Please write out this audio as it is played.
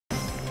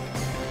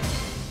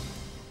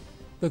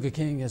Burger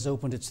King has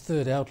opened its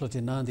third outlet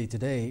in Nandi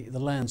today. The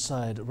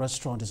Landside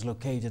restaurant is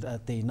located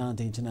at the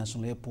Nandi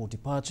International Airport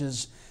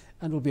departures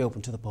and will be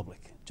open to the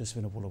public.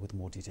 Josephine Avula with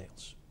more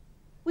details.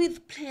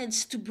 With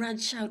plans to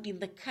branch out in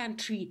the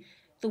country,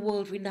 the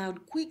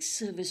world-renowned quick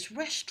service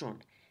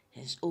restaurant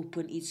has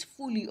opened its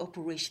fully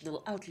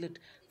operational outlet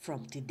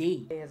from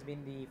today. Today has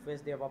been the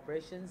first day of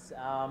operations.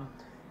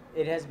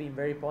 It has been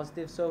very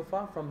positive so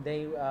far. From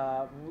day,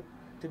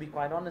 to be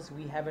quite honest,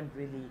 we haven't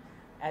really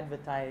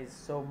advertised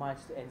so much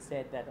and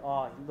said that,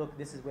 oh, look,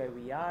 this is where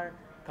we are,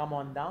 come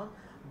on down.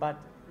 But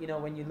you know,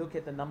 when you look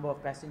at the number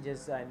of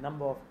passengers,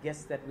 number of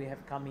guests that we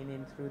have coming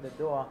in through the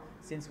door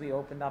since we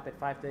opened up at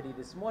 5:30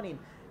 this morning,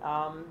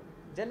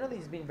 generally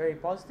it's been very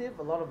positive.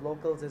 A lot of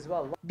locals as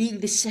well.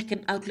 Being the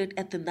second outlet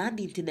at the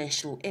Nandi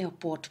International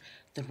Airport,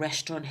 the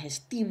restaurant has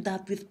teamed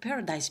up with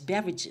Paradise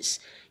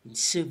Beverages in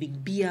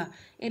serving beer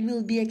and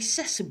will be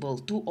accessible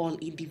to all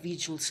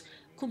individuals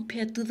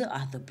compared to the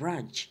other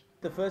branch.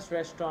 The first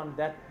restaurant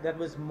that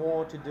was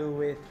more to do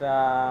with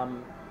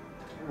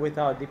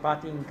our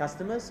departing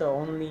customers, so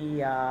only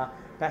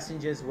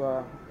passengers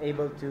were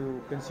able to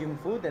consume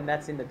food, and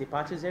that's in the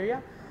departures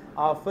area.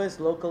 Our first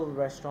local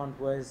restaurant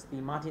was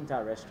the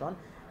Martinta restaurant,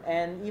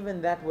 and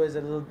even that was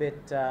a little bit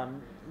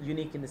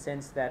unique in the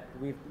sense that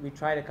we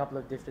tried a couple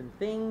of different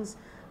things.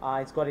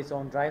 It's got its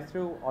own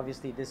drive-through.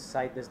 Obviously this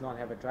site does not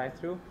have a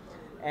drive-through,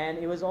 and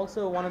it was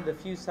also one of the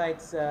few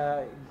sites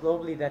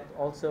globally that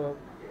also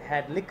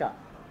had liquor.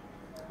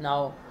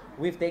 Now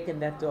we've taken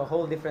that to a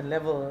whole different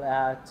level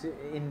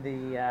in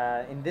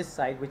this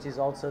site, which is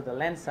also the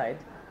Landside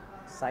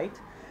site.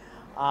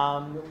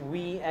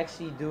 We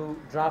actually do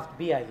draft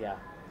beer here.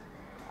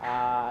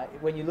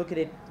 When you look at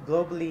it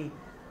globally,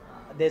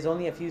 there's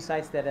only a few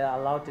sites that are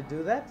allowed to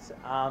do that,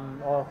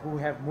 or who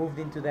have moved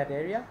into that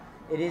area.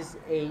 It is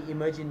an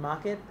emerging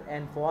market,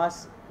 and for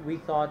us, we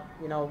thought,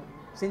 you know,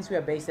 since we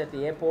are based at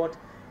the airport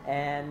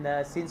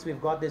and since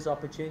we've got this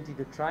opportunity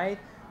to try it,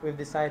 we've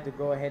decided to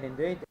go ahead and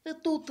do it. The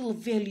total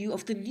value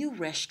of the new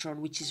restaurant,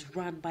 which is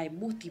run by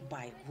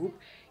Motibai Group,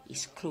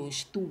 is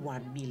close to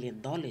 $1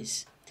 million.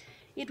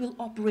 It will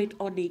operate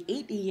on a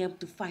 8 a.m.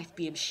 to 5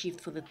 p.m. shift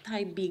for the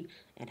time being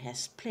and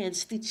has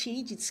plans to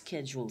change its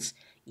schedules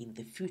in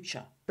the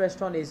future. The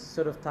restaurant is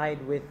sort of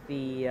tied with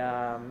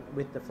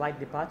the flight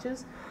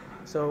departures.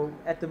 So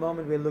at the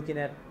moment we're looking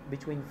at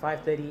between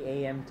 5:30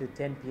 a.m. to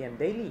 10 p.m.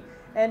 daily,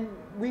 and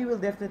we will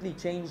definitely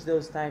change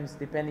those times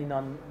depending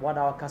on what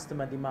our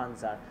customer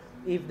demands are.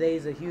 If there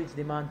is a huge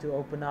demand to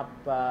open up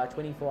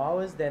 24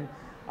 hours, then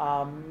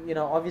you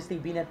know, obviously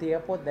being at the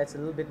airport, that's a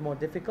little bit more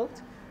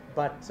difficult,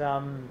 but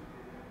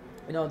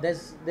you know,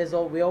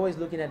 we're always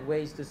looking at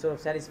ways to sort of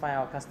satisfy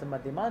our customer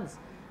demands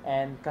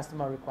and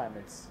customer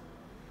requirements.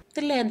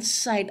 The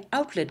Landside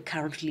outlet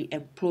currently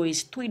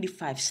employs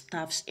 25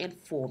 staffs and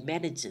 4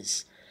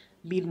 managers.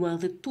 Meanwhile,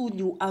 the 2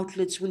 new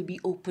outlets will be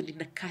opened in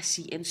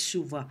Nakasi and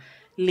Suva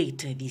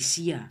later this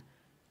year.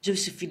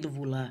 Josephine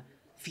Avula,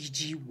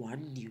 Fiji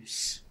 1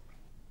 News.